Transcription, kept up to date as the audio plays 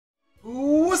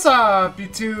What's up,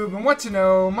 YouTube, and what to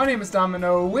know? My name is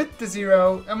Domin0 with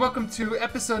thooooought, and welcome to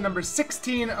episode number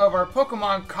 16 of our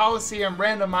Pokémon Colosseum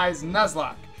Randomized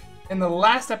Nuzlocke. In the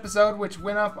last episode, which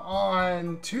went up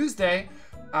on Tuesday,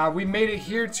 we made it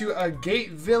here to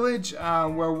Agate Village,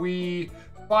 where we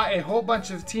fought a whole bunch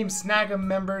of Team Snag'em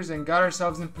members and got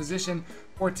ourselves in position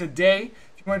for today.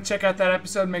 If you want to check out that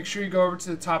episode, make sure you go over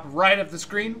to the top right of the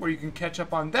screen where you can catch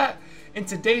up on that. In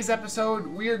today's episode,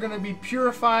 we are going to be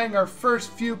purifying our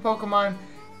first few Pokemon,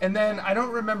 and then I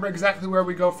don't remember exactly where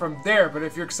we go from there, but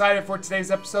if you're excited for today's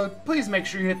episode, please make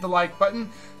sure you hit the like button.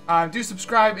 Do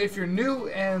subscribe if you're new,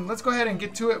 and let's go ahead and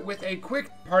get to it with a quick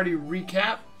party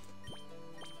recap.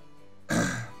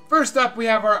 First up, we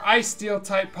have our Ice Steel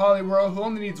type Poliwhirl, who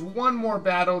only needs one more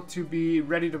battle to be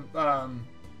ready to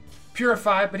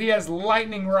purify, but he has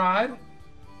Lightning Rod.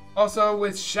 Also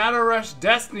with Shadow Rush,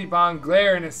 Destiny Bond,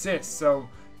 Glare, and Assist. So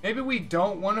maybe we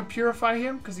don't want to purify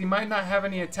him because he might not have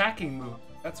any attacking move.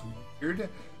 That's weird.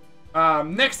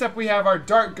 Next up we have our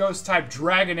Dark Ghost type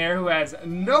Dragonair, who has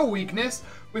no weakness,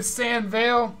 with Sand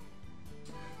Veil,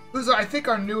 who's I think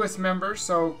our newest member,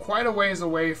 so quite a ways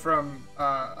away from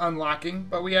unlocking,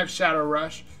 but we have Shadow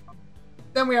Rush.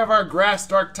 Then we have our Grass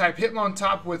Dark type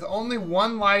Hitmontop with only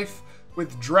one life,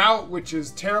 with Drought, which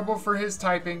is terrible for his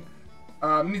typing.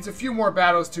 Needs a few more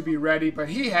battles to be ready, but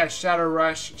he has Shadow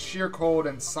Rush, Sheer Cold,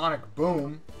 and Sonic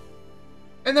Boom.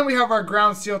 And then we have our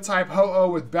Ground Steel type Ho-Oh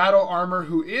with Battle Armor,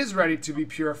 who is ready to be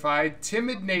purified.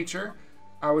 Timid Nature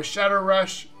with Shadow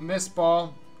Rush, Mist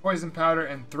Ball, Poison Powder,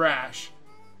 and Thrash.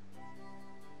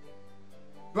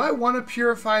 Do I want to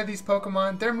purify these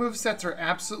Pokemon? Their movesets are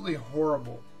absolutely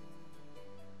horrible.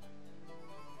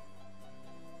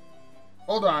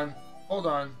 Hold on. Hold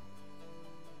on.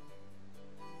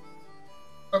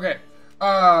 Okay,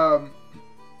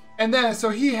 and then, so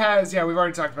he has, yeah, we've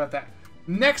already talked about that.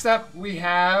 Next up, we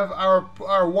have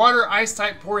our Water Ice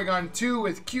type Porygon 2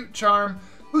 with Cute Charm,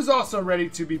 who's also ready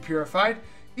to be purified.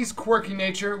 He's Quirky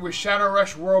Nature with Shadow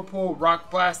Rush, Whirlpool,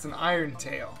 Rock Blast, and Iron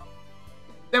Tail.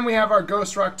 Then we have our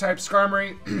Ghost Rock type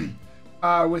Skarmory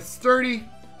with Sturdy,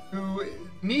 who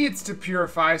needs to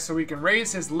purify so we can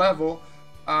raise his level,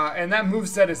 and that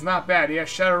moveset is not bad. He has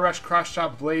Shadow Rush, Cross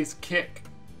Chop, Blaze, Kick.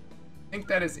 I think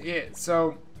that is it.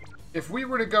 So if we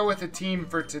were to go with a team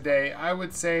for today, I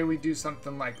would say we do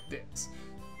something like this,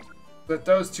 so that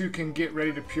those two can get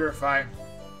ready to purify.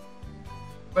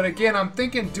 But again, I'm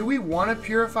thinking, do we want to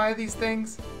purify these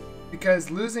things? Because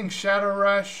losing Shadow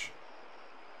Rush,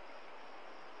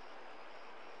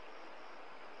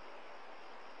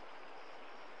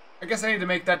 I guess I need to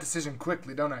make that decision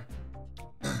quickly, don't I?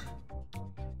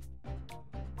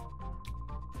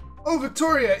 Oh,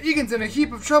 Victoria! Egan's in a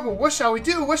heap of trouble! What shall we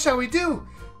do? What shall we do?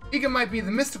 Egan might be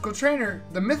the mythical trainer,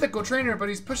 but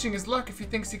he's pushing his luck if he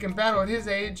thinks he can battle at his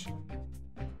age.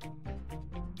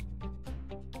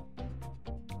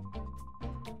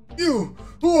 You!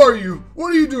 Who are you?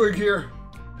 What are you doing here?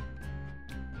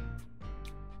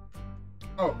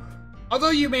 Oh, although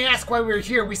you may ask why we're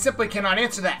here, we simply cannot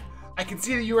answer that. I can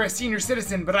see that you are a senior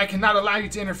citizen, but I cannot allow you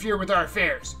to interfere with our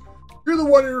affairs. You're the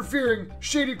one interfering.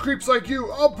 Shady creeps like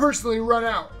you, I'll personally run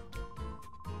out.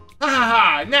 Ha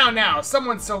ha ha, now,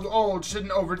 someone so old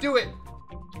shouldn't overdo it.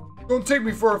 Don't take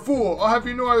me for a fool. I'll have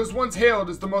you know I was once hailed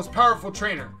as the most powerful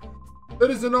trainer. That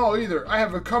isn't all either. I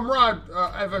have a comrade,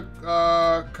 I have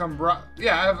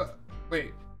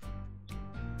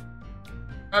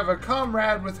a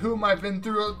comrade with whom I've been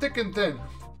through thick and thin.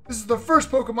 This is the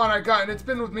first Pokemon I got, and it's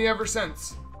been with me ever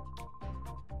since.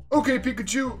 Okay,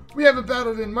 Pikachu, we haven't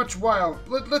battled in much while.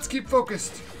 Let's keep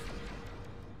focused.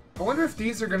 I wonder if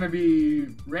these are going to be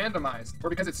randomized, or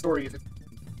because it's story.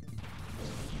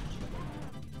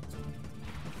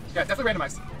 Yeah, definitely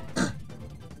randomized.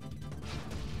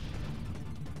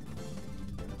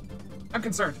 I'm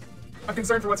concerned. I'm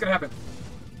concerned for what's going to happen.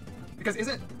 Because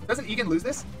doesn't Egan lose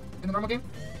this in the normal game?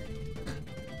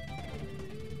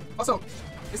 Also,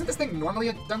 isn't this thing normally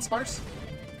a Dunsparce?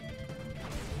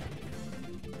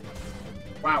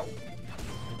 Wow.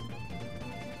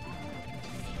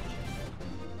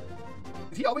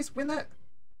 Did he always win that?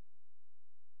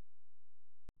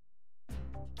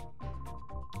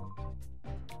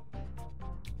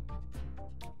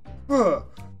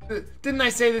 Didn't I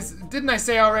say this? Didn't I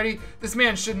say already? This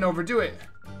man shouldn't overdo it.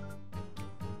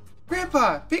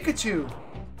 Grandpa, Pikachu!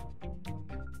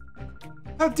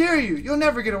 How dare you? You'll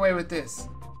never get away with this.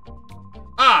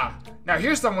 Ah! Now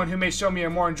here's someone who may show me a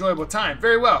more enjoyable time.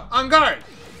 Very well. On guard!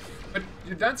 But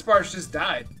your Dunsparce just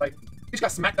died. Like, he just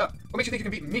got smacked up. What makes you think you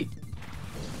can beat me?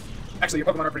 Actually, your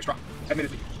Pokemon are pretty strong.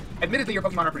 Admittedly. Admittedly, your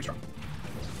Pokemon are pretty strong.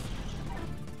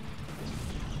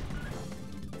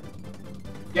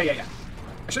 Yeah.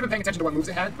 I should have been paying attention to what moves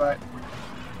it had, but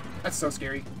that's so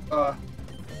scary. I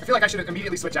feel like I should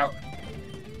immediately switch out.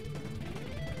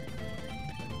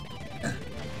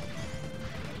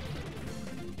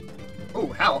 Oh,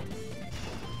 how?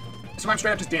 This rhyme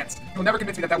straight up just danced. You'll never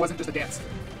convince me that that wasn't just a dance.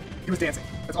 He was dancing.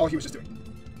 That's all he was just doing.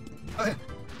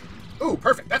 Ooh,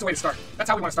 perfect. That's a way to start. That's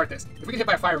how we want to start this. If we get hit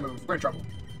by a fire move, we're in trouble.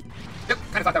 Yep,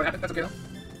 kind of thought that would happen. That's okay, though.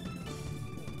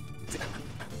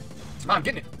 Come on, I'm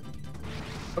getting it.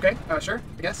 Okay, sure,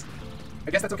 I guess. I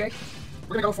guess that's okay.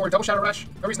 We're gonna go for a double Shadow Rush.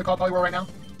 No reason to call Poliwhirl right now.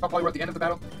 Call Poliwhirl at the end of the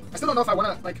battle. I still don't know if I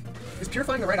want to, like, is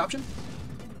Purifying the right option?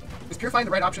 Is Purifying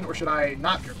the right option, or should I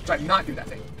not do that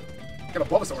thing? I have a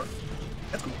Bulbasaur.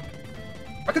 That's cool.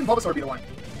 Why couldn't Bulbasaur be the one?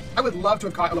 I would love to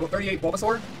have caught a level 38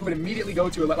 Bulbasaur who would immediately go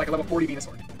to like a level 40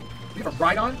 Venusaur. If you have a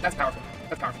Rhydon, that's powerful.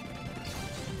 That's powerful.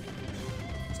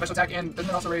 Special attack, and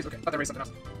doesn't it also raise? Okay, I thought that raised something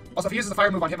else. Also, if he uses the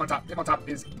fire move on Hitmontop, Hitmontop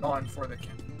is on for the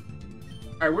camp.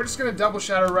 Alright, we're just gonna double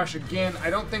Shadow Rush again.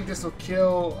 I don't think this will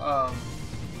kill,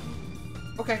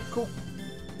 Okay, cool.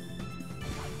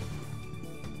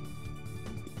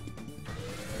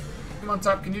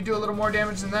 Hitmontop, can you do a little more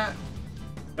damage than that?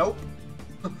 Nope.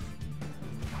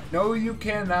 No, you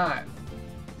cannot.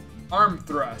 Arm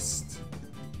thrust.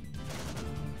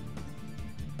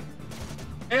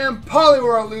 And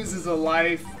Poliwhirl loses a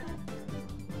life.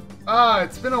 Ah,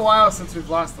 it's been a while since we've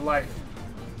lost a life.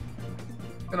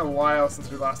 It's been a while since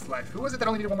we lost a life. Who was it that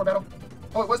only needed one more battle?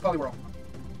 Oh, it was Poliwhirl.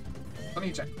 Let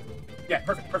me check. Yeah,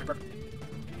 perfect, perfect, perfect.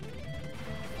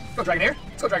 Let's go Dragonair.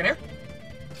 Let's go Dragonair.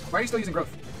 Why are you still using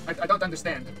Growth? I don't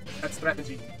understand that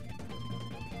strategy.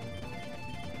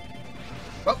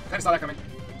 Well, kind of saw that coming.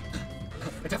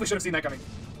 I definitely should have seen that coming.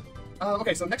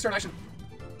 Okay, so next turn I should...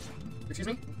 Excuse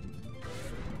me?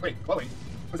 Wait, glowing.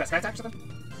 Was that Sky Attack or something?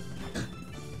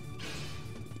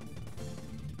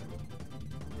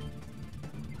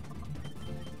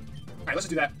 Alright, let's just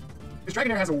do that. Because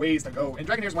Dragonair has a ways to go, and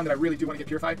Dragonair is one that I really do want to get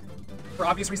purified. For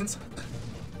obvious reasons.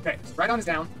 Okay, so Rhydon is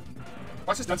down.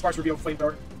 Watch this Dunsparce reveal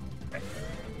Flamethrower. Okay.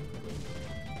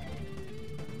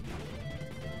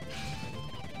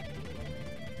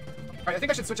 Alright, I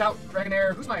think I should switch out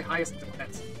Dragonair. Who's my highest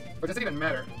defense? Or does it even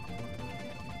matter?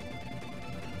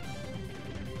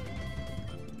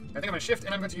 I think I'm going to shift,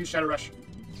 and I'm going to use Shadow Rush.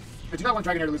 I do not want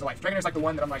Dragonair to lose a life. Dragonair's like the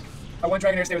one that I'm like, I want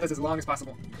Dragonair to stay with us as long as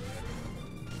possible.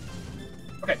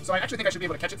 Okay, so I actually think I should be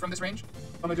able to catch it from this range.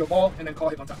 I'm going to do a ball, and then call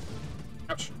Hitmontop.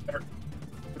 Ouch, that hurt.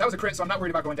 But that was a crit, so I'm not worried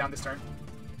about going down this turn.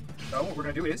 So what we're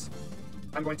going to do is,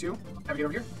 I'm going to navigate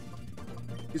over here.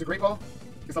 Use a Great Ball.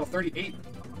 He's level 38.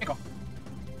 And call.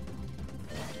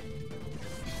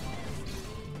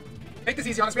 Make this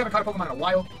easy on us. We haven't caught a Pokemon in a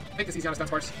while. Make this easy on us,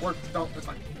 Dunsparce. Or don't, that's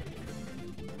fine.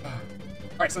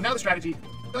 Alright, so now the strategy.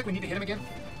 I feel like we need to hit him again.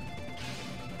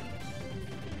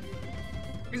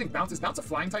 Using Bounce. Is Bounce a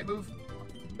flying type move?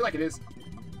 I feel like it is.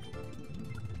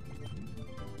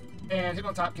 And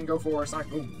Hitmontop can go for Sonic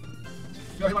Boom.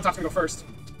 You know, Hitmontop's gonna go first.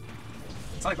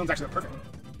 Sonic Boom's actually a perfect one.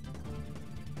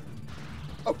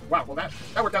 Oh, wow, well that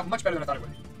worked out much better than I thought it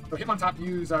would. So Hitmontop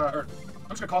use, I'm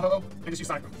just gonna call Ho-Oh and just use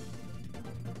Sonic Boom.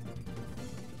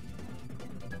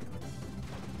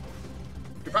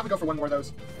 Could probably go for one more of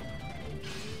those.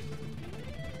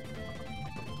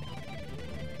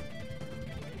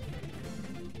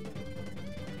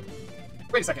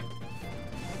 Wait a second.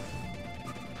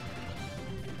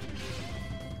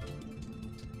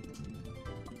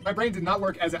 My brain did not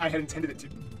work as I had intended it to.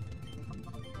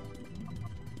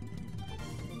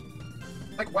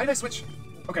 Like, why did I switch?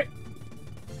 Okay.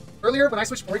 Earlier, when I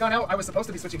switched Oregon out, I was supposed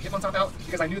to be switching Hitmontop out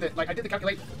because I knew that, like, I did the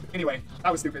calculate. Anyway,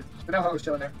 that was stupid. But now Ho-Oh's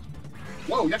chilling there.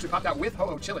 Whoa, you actually popped out with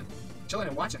Ho-Oh chilling. Chilling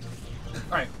and watching.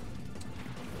 Alright.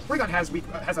 Oregon has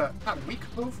a, not weak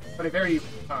move, but a very,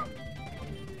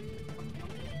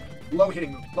 low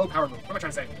hitting move, low power move. What am I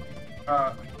trying to say?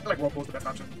 I feel like Whirlpool's the best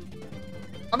option.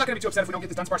 I'm not going to be too upset if we don't get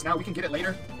this Dunsparce now. We can get it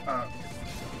later.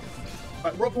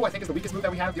 But Whirlpool, I think, is the weakest move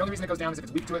that we have. The only reason it goes down is if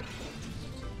it's weak to it.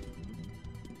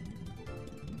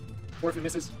 Or if it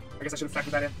misses. I guess I should have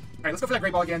factored that in. Alright, let's go for that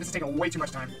Great Ball again. This is taking way too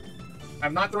much time.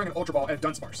 I'm not throwing an Ultra Ball at a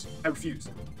Dunsparce. I refuse.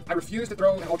 I refuse to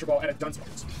throw an Ultra Ball at a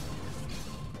Dunsparce.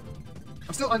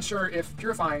 I'm still unsure if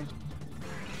Purifying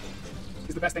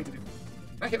is the best thing to do.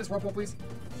 Can I hit this Whirlpool, please?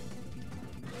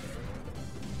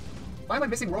 Why am I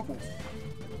missing Whirlpools?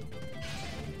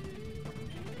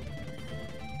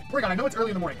 Oregon, I know it's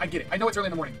early in the morning. I get it. I know it's early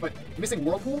in the morning, but missing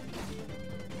Whirlpool?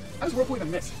 How does Whirlpool even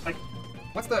miss? Like,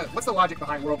 what's the logic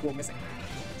behind Whirlpool missing?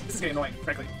 This is getting annoying,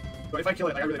 frankly. But if I kill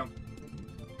it, like, I really don't.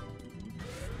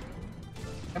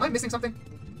 Am I missing something?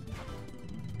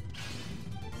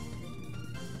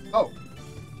 Oh.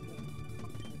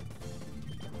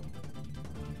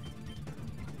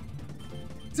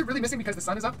 Is it really missing because the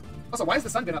sun is up? Also, why has the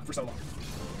sun been up for so long?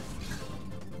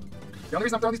 The only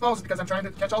reason I'm throwing these balls is because I'm trying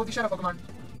to catch all of these shadow Pokemon.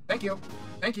 Thank you.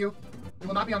 Thank you. You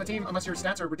will not be on the team unless your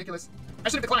stats are ridiculous. I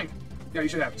should have declined. Yeah, you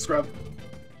should have. Scrub.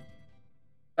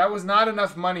 That was not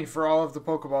enough money for all of the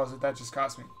Pokeballs that just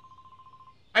cost me.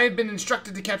 I had been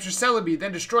instructed to capture Celebi,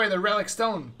 then destroy the Relic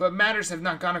Stone, but matters have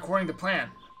not gone according to plan.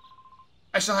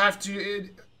 I shall have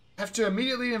to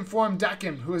immediately inform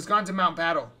Dakim, who has gone to Mount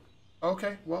Battle.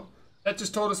 Okay, well, that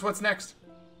just told us what's next.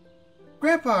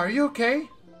 Grandpa, are you okay?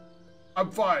 I'm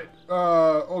fine.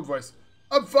 Old voice.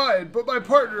 I'm fine, but my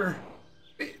partner...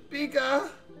 Bika?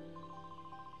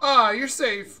 Ah, you're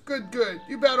safe. Good, good.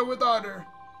 You battle with honor.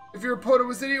 If your opponent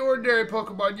was any ordinary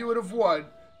Pokemon, you would have won.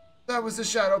 That was the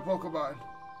Shadow Pokemon.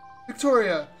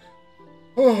 Victoria.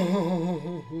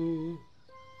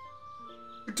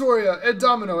 Victoria and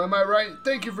Domino, am I right?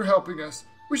 Thank you for helping us.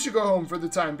 We should go home for the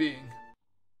time being.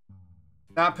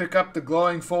 Now pick up the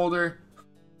glowing folder.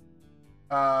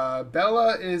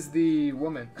 Bella is the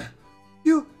woman.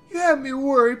 You have me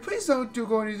worried. Please don't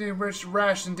do anything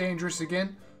rash and dangerous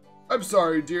again. I'm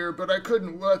sorry, dear, but I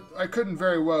couldn't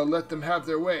very well let them have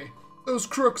their way. Those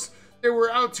crooks, they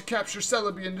were out to capture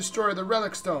Celebi and destroy the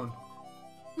Relic Stone.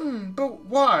 But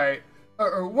why?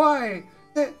 Why?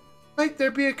 Might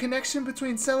there be a connection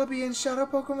between Celebi and Shadow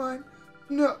Pokemon?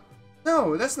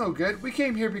 No, that's no good. We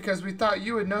came here because we thought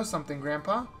you would know something,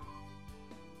 Grandpa.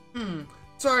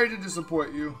 Sorry to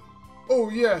disappoint you. Oh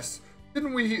yes,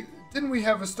 didn't we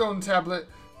have a stone tablet?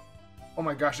 Oh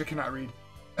my gosh, I cannot read.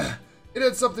 It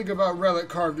had something about relic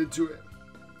carved into it.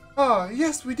 Ah,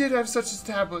 yes, we did have such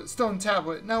a stone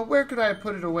tablet. Now where could I have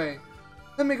put it away?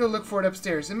 Let me go look for it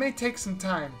upstairs. It may take some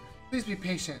time. Please be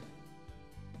patient.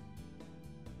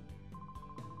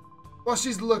 While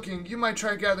she's looking, you might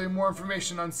try gathering more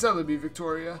information on Celebi,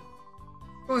 Victoria.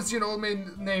 Go and see an old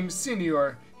man named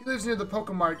Senior. He lives near the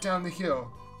Pokemart down the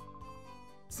hill.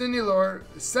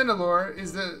 Senilor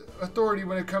is the authority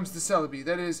when it comes to Celebi.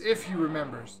 That is, if he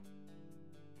remembers.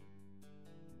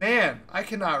 Man, I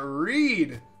cannot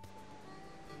read.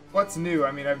 What's new?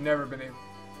 I mean, I've never been able...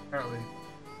 Apparently.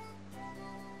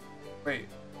 Wait.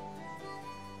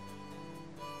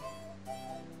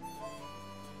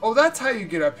 Oh, that's how you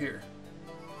get up here.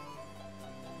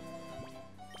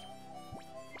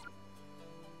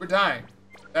 We're dying.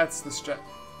 That's the stretch.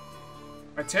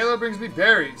 My tailor brings me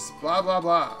berries. Blah, blah,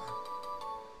 blah.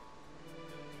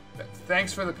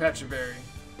 Thanks for the Petraberry.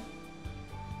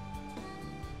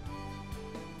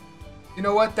 You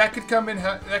know what? That could come in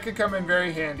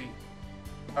very handy.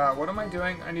 What am I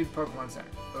doing? I need Pokemon Center.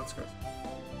 Let's go.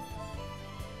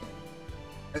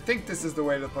 I think this is the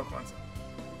way to the Pokemon Center.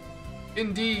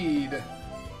 Indeed.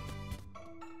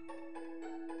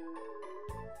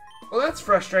 Well, that's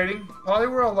frustrating.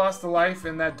 Poliwhirl lost a life,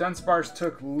 and that Dunsparce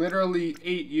took literally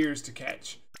 8 years to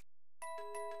catch.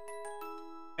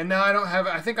 And now I don't have...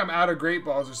 I think I'm out of Great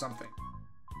Balls or something.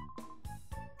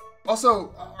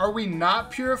 Also, are we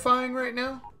not purifying right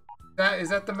now? Is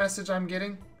that the message I'm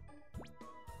getting?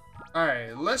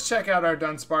 Alright, let's check out our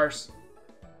Dunsparce.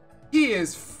 He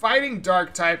is fighting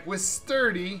Dark type with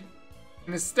Sturdy,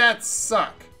 and his stats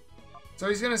suck. So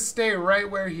he's going to stay right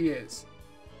where he is.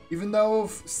 Even though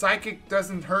Psychic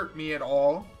doesn't hurt me at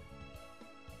all.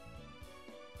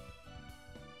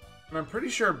 And I'm pretty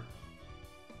sure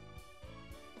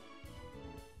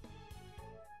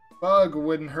Bug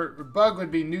wouldn't hurt. Bug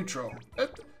would be neutral.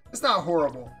 That's not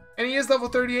horrible. And he is level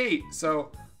 38,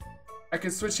 so I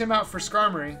could switch him out for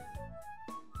Skarmory.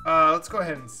 Let's go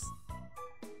ahead and...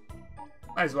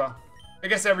 Might as well. I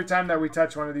guess every time that we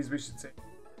touch one of these, we should say.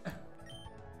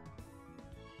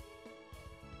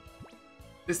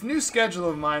 This new schedule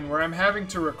of mine where I'm having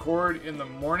to record in the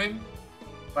morning,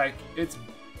 like it's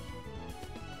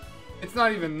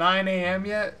not even 9 a.m.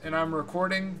 yet and I'm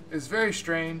recording, is very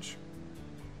strange,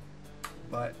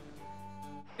 but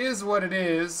is what it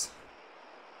is.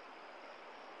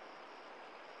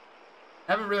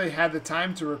 I haven't really had the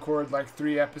time to record like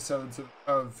 3 episodes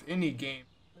of any game.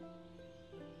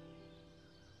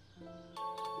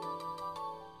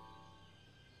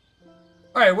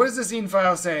 Alright, what does this Zine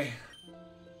file say?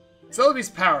 Celebi's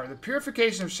power. The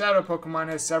purification of shadow Pokemon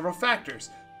has several factors.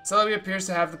 Celebi appears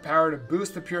to have the power to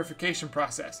boost the purification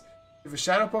process. If a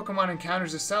shadow Pokemon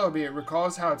encounters a Celebi, it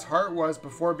recalls how its heart was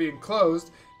before being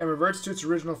closed and reverts to its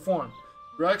original form.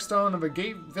 The Relic Stone of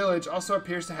Agate Village also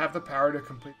appears to have the power to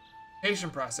complete the purification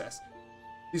process.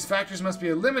 These factors must be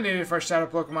eliminated if our shadow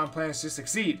Pokemon plans to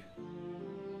succeed.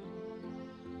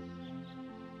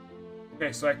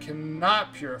 Okay, so I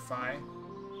cannot purify.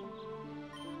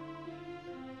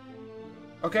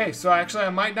 Okay, so actually I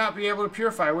might not be able to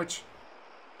purify, which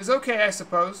is okay, I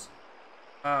suppose.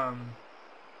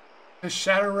 The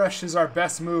Shadow Rush is our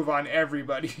best move on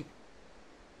everybody.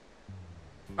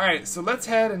 Alright, so let's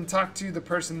head and talk to the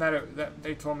person that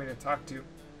they told me to talk to.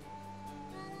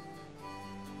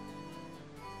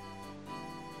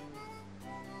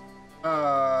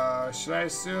 Should I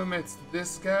assume it's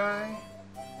this guy?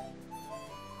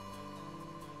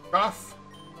 Ruff?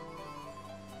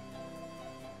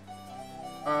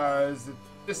 Is it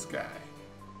this guy?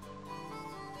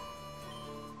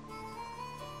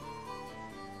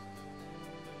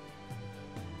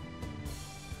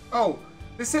 Oh,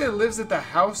 they say it lives at the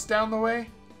house down the way?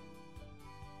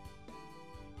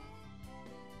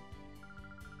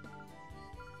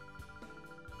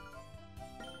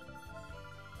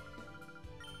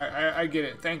 I get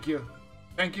it. Thank you.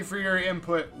 Thank you for your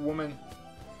input, woman.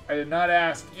 I did not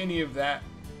ask any of that.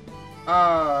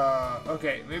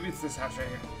 Okay, maybe it's this house right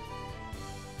here.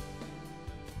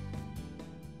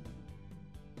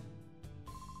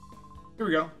 Here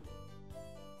we go.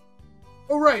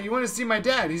 Oh right, you want to see my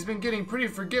dad. He's been getting pretty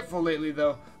forgetful lately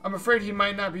though. I'm afraid he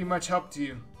might not be much help to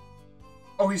you.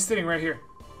 Oh, he's sitting right here.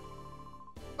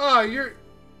 Ah, you're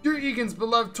Egan's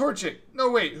beloved Torchic. No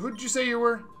wait, who did you say you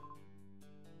were?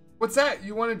 What's that?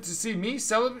 You wanted to see me,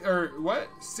 Celebi? Or what?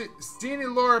 See any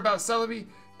lore about Celebi?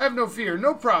 Have no fear,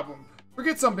 no problem.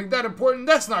 Forget something that important,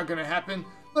 that's not gonna happen.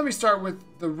 Let me start with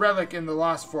the relic in the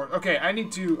Lost Fort. Okay, I'm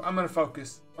gonna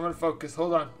focus.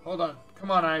 Hold on. Come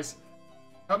on, eyes.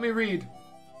 Help me read.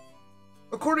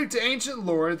 According to ancient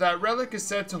lore, that relic is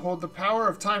said to hold the power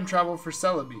of time travel for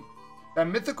Celebi. That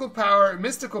mystical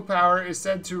power is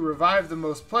said to revive the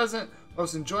most pleasant,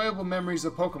 most enjoyable memories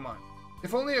of Pokemon.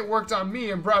 If only it worked on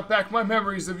me and brought back my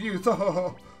memories of youth.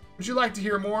 Would you like to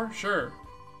hear more? Sure.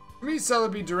 To meet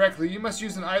Celebi directly, you must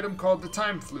use an item called the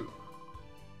Time Flute.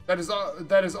 That is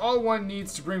all one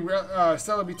needs to bring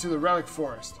Celebi to the Relic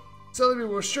Forest. Celebi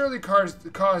will surely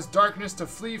cause darkness to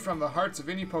flee from the hearts of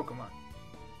any Pokemon.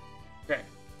 Okay.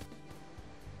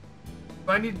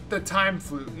 I need the Time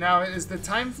Flute. Now, is the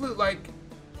Time Flute like... Do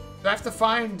I have to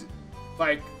find,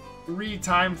 like, 3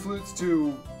 Time Flutes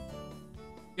to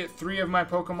get 3 of my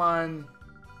Pokemon?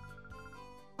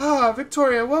 Ah,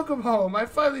 Victoria, welcome home. I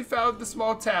finally found the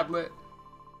small tablet.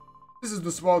 This is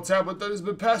the small tablet that has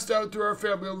been passed down through our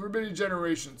family over many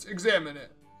generations. Examine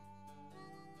it.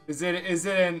 Is it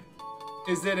an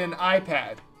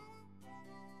iPad?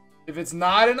 If it's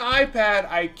not an iPad,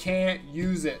 I can't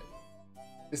use it.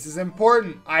 This is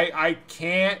important. I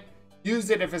can't use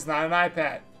it if it's not an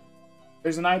iPad.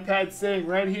 There's an iPad sitting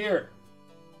right here.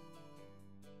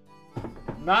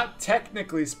 Not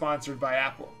technically sponsored by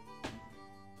Apple.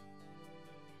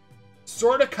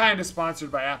 Sorta kinda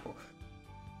sponsored by Apple.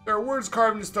 There are words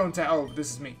carved in stone oh,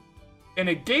 this is me. In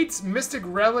Agate's mystic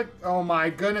relic, oh my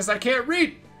goodness, I can't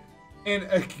read! In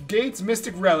Agate's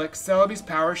mystic relic, Celebi's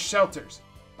power shelters.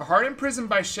 A heart imprisoned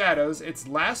by shadows, its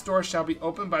last door shall be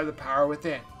opened by the power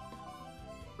within.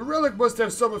 The relic must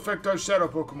have some effect on shadow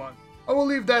Pokemon. I will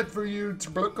leave that for you to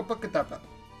look up.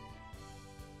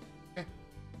 Okay.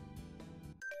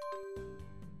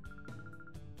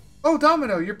 Oh,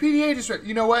 Domino, your PDA just read.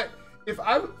 You know what? If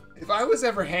I was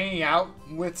ever hanging out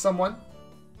with someone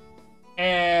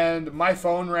and my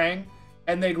phone rang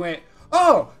and they went,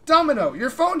 "Oh, Domino, your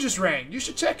phone just rang. You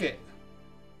should check it."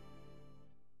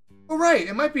 Oh, right.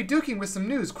 It might be Duking with some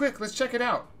news. Quick, let's check it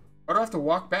out. Or do I have to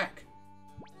walk back?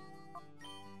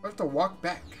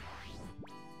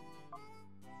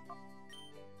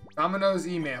 Domino's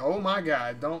email. Oh my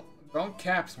god. Don't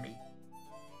caps me.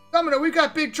 Domino, we've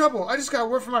got big trouble. I just got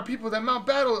word from our people that Mount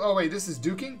Battle... Oh wait, this is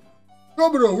Duking?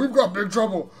 Domino, we've got big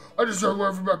trouble. I just heard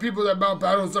word from our people that Mount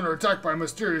Battle is under attack by a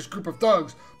mysterious group of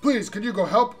thugs. Please, can you go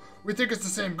help? We think it's the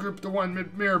same group the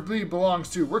one Mirror Bleed belongs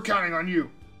to. We're counting on you.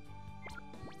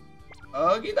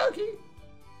 Okie dokie.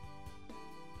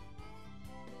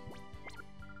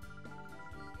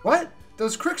 What?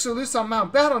 Those crooks are loose on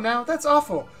Mount Battle now? That's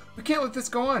awful. We can't let this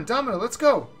go on. Domino, let's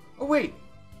go. Oh wait.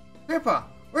 Grandpa,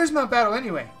 where's Mount Battle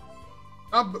anyway?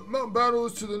 Mount Battle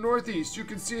is to the northeast. You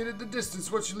can see it in the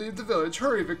distance once you leave the village.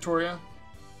 Hurry, Victoria.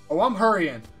 Oh, I'm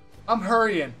hurrying.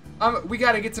 We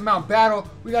gotta get to Mount Battle.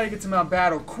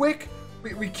 Quick.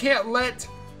 We can't let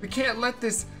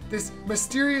this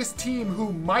mysterious team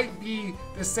who might be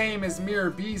the same as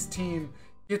Mirror B's team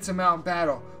get to Mount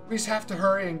Battle. We just have to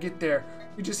hurry and get there.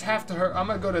 We just have to hurry. I'm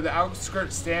gonna go to the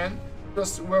outskirts stand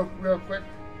real quick.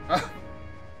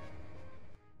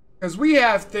 Because we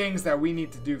have things that we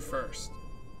need to do first.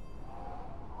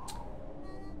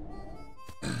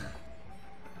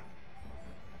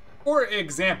 For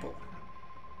example.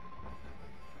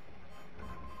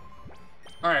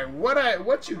 Alright,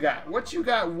 what you got?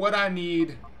 What I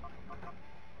need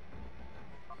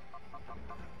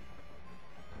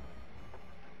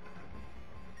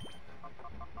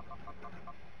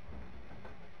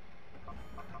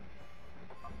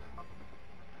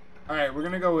Alright, we're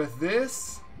gonna go with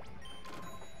this.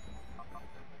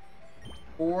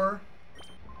 4.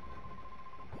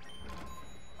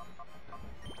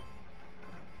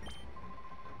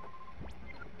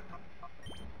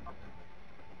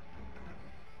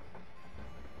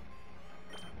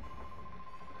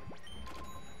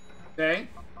 Okay.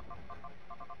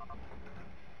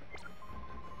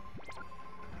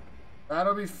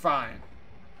 That'll be fine.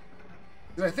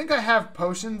 Because I think I have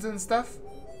potions and stuff.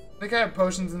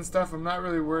 I'm not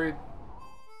really worried.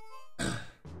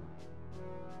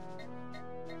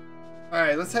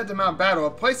 Alright, let's head to Mount Battle.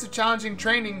 A place of challenging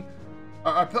training.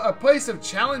 A place of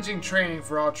challenging training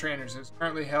for all trainers is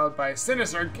currently held by a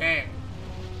sinister gang.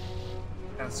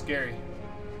 Sounds scary.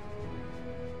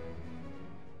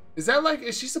 Is that like,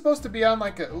 is she supposed to be on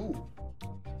like a, ooh.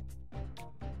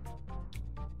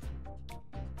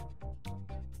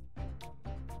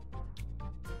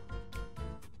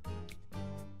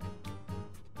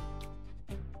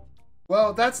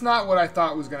 Well, that's not what I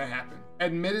thought was going to happen.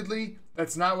 Admittedly,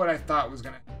 that's not what I thought was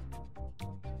going to happen.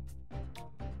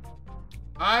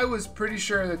 I was pretty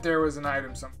sure that there was an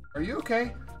item somewhere. Are you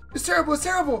okay? It's terrible, it's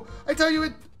terrible! I tell you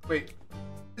it... Wait.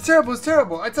 It's terrible, it's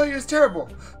terrible! I tell you it's terrible!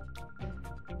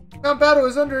 Mount Battle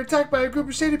is under attack by a group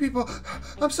of shady people.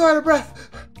 I'm so out of breath.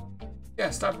 Yeah,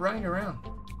 stop running around.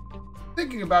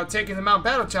 Thinking about taking the Mount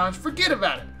Battle challenge, forget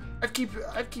about it. I'd keep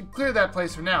clear of that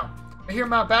place for now. I hear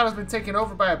Mount Battle's been taken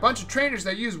over by a bunch of trainers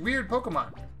that use weird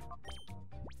Pokemon.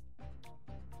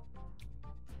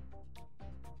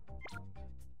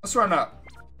 Let's run up.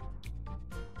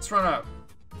 Let's run up.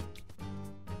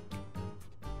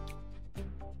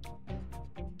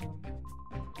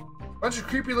 A bunch of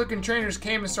creepy looking trainers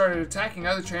came and started attacking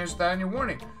other trainers without any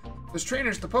warning. Those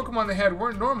trainers, the Pokemon they had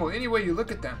weren't normal any way you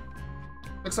look at them.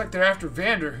 Looks like they're after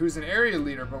Vander, who's an area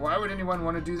leader, but why would anyone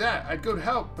want to do that? I'd go to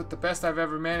help, but the best I've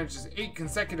ever managed is 8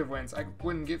 consecutive wins. I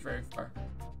wouldn't get very far.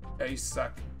 Yeah, you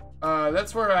suck.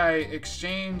 That's where I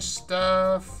exchange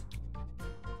stuff.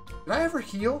 Did I ever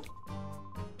heal?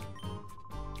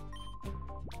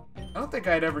 I don't think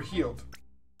I'd ever healed.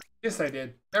 Yes, I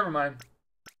did. Never mind.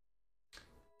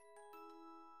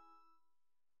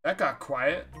 That got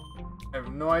quiet. I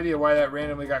have no idea why that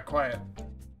randomly got quiet.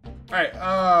 Alright,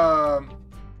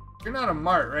 you're not a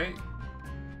mart, right?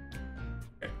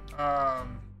 Okay,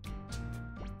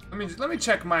 let me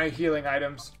check my healing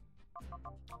items.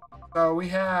 So we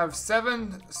have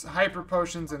 7 hyper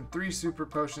potions and 3 super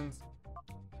potions.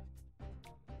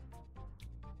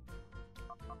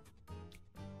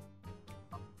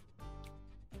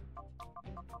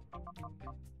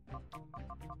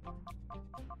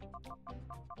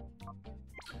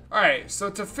 Alright,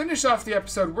 so to finish off the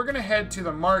episode, we're going to head to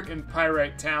the mart in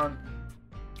Pyrite Town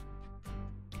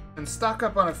and stock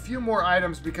up on a few more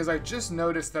items because I just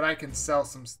noticed that I can sell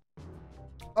some stuff.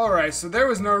 Alright, so there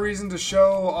was no reason to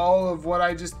show all of what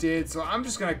I just did, so I'm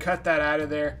just going to cut that out of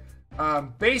there.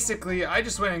 Basically, I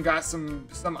just went and got some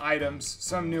items,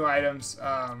 some new items.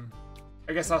 I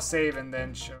guess I'll save and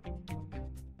then show.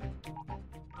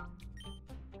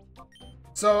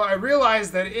 So I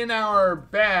realized that in our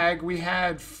bag we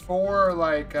had 4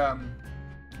 like what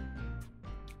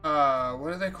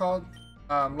are they called?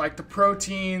 Like the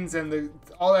proteins and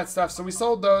all that stuff. So we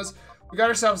sold those. We got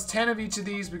ourselves 10 of each of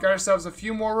these. We got ourselves a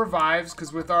few more revives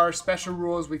because with our special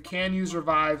rules we can use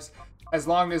revives as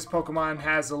long as Pokemon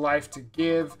has a life to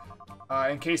give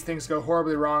in case things go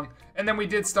horribly wrong. And then we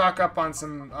did stock up on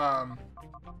some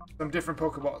different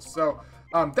Pokeballs. So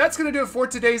that's going to do it for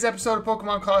today's episode of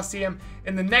Pokemon Colosseum.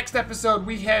 In the next episode,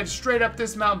 we head straight up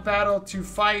this Mount Battle to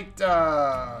fight,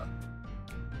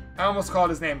 I almost called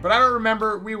his name, but I don't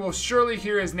remember. We will surely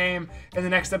hear his name in the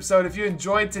next episode. If you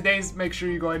enjoyed today's, make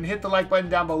sure you go ahead and hit the like button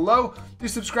down below. Do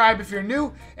subscribe if you're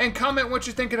new, and comment what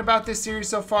you're thinking about this series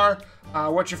so far.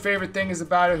 What your favorite thing is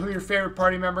about it, who your favorite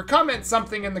party member. Comment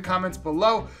something in the comments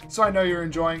below so I know you're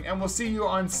enjoying. And we'll see you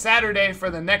on Saturday for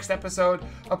the next episode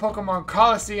of Pokemon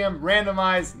Colosseum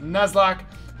Randomized Nuzlocke.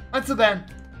 Until then,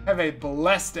 have a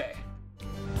blessed day.